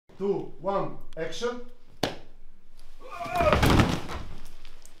2, 1, action.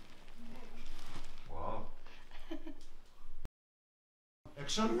 Wow.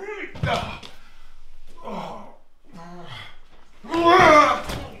 Action.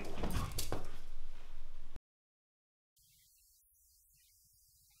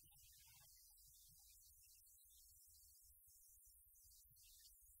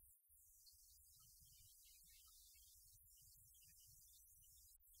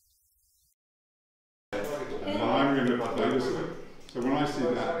 I'm going to play this way. So when I see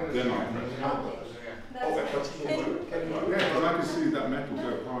that, then I press help. Yeah, because I can see that metal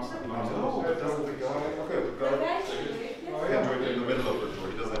go past that line. In the middle of it,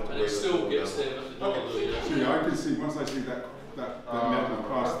 he doesn't have to. And it still gets there. See, I can see once I see that metal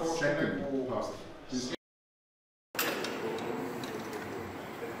past the second past.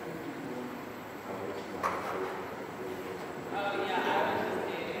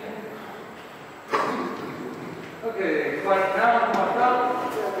 Okay, quiet down, come on.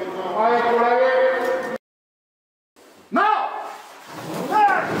 Quiet, quiet. Now!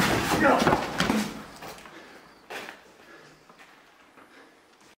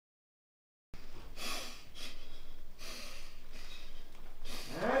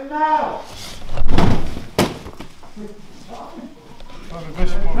 And now!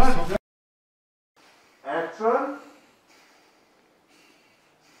 Action.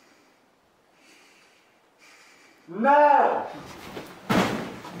 Now!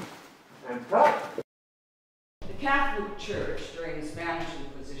 And cut. The Catholic Church during the Spanish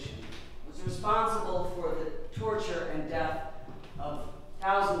Inquisition was responsible for the torture and death of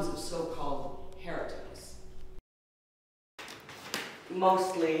thousands of so-called heretics.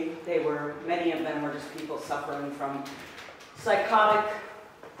 Mostly, many of them were just people suffering from psychotic,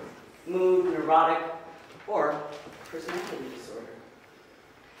 mood, neurotic, or personality disorder.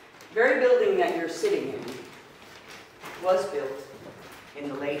 The very building that you're sitting in was built in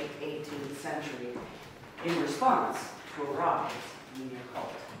the late 18th century in response to a rise in the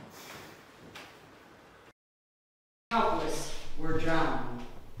occult. Countless were drowned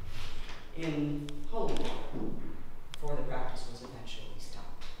in holy water before the practice was eventually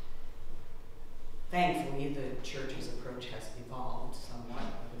stopped. Thankfully, the church's approach has evolved somewhat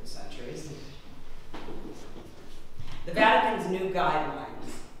over the centuries. The Vatican's new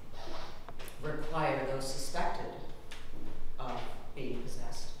guidelines require those suspected of being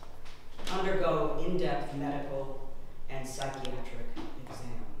possessed undergo in-depth medical and psychiatric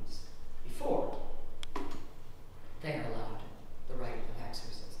exams before they are allowed the rite of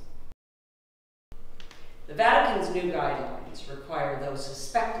exorcism. The Vatican's new guidelines require those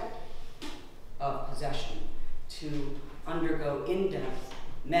suspected of possession to undergo in-depth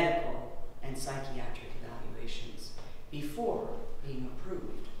medical and psychiatric evaluations before being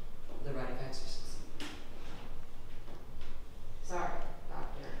approved for the rite of exorcism. Sorry,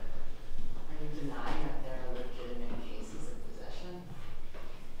 Doctor. Are you denying that there are legitimate cases of possession?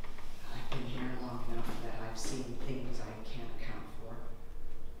 I've been here long enough that I've seen things I can't account for.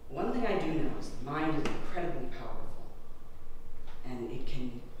 One thing I do know is the mind is incredibly powerful, and it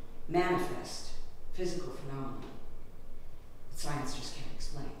can manifest physical phenomena that science just can't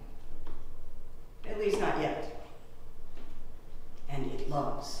explain. At least not yet. And it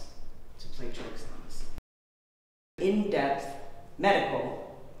loves to play tricks on us. In-depth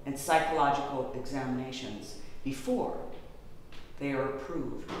medical and psychological examinations before they are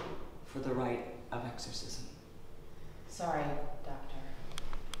approved for the rite of exorcism. Sorry, Doctor.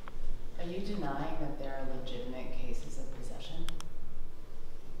 Are you denying that there are legitimate cases of possession?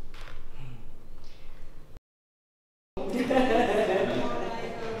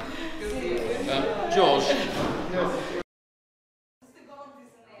 George. Yes.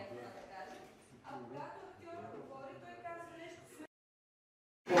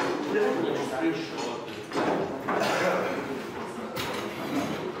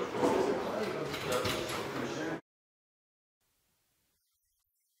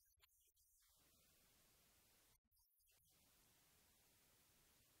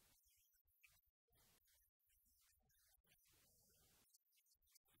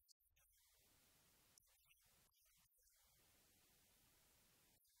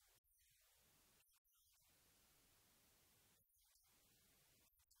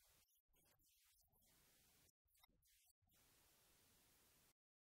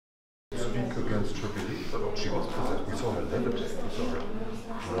 Speak against her belief that she was possessed. We saw her levitate, we saw her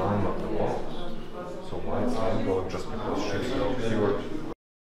climb up the walls. So why is time going just because she's so cured?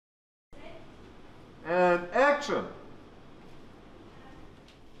 And action!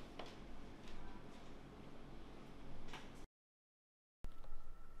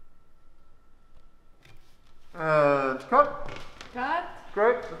 And cut. Cut.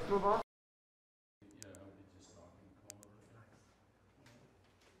 Great, let's move on.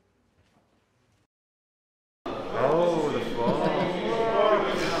 Oh, the fall.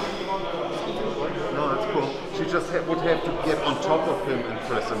 No, that's cool. She just would have to get on top of him and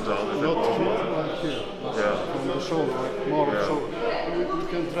press him down. Not like here. Yeah. On the shoulder, like more Yeah. shoulder. We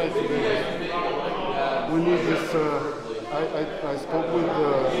can try to do this. We need this. I spoke with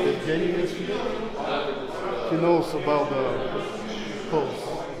Jacqueline yesterday. He knows about the pulse.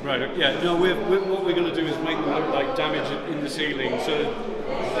 Right, yeah, no, what we're going to do is make them look like damage in the ceiling, so,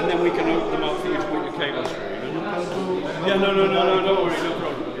 and then we can open them up for you to put your cables through. Yeah, no, don't worry, no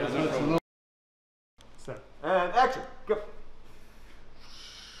problem. Yeah, no problem. And action, go.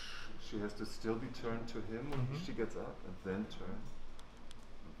 She has to still be turned to him when she gets up, and then turn.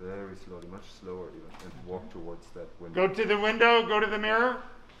 Very slowly, much slower even, and walk towards that window. Go to the window, go to the mirror.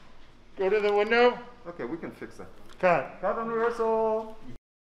 Go to the window. Okay, we can fix that. Cut. Cut on rehearsal.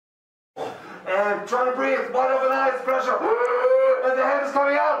 And try to breathe, wide open eyes, pressure. And the hand is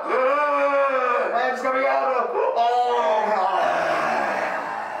coming out. Hand is coming out.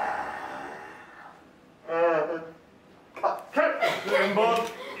 And cut. And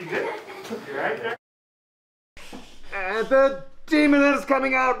both. Right. And the demon is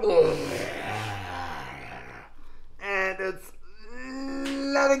coming out. And it's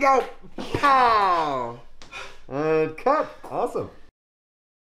letting go. Pow. And cut. Awesome.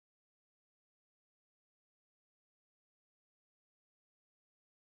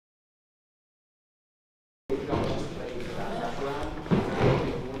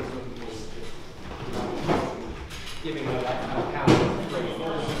 Giving her that kind of power,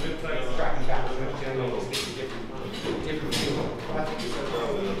 tracking back with different feel. I think it's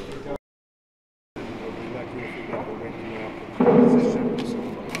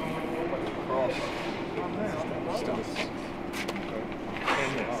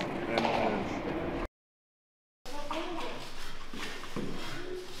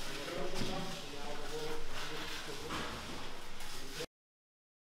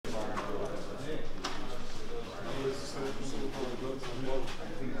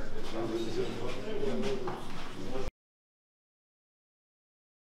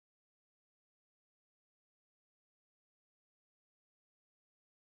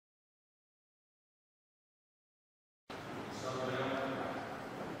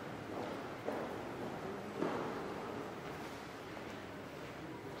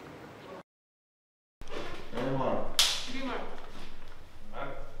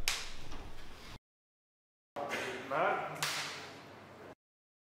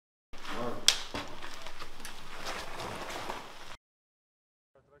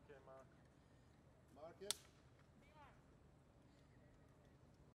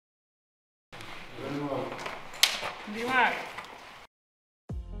Be right.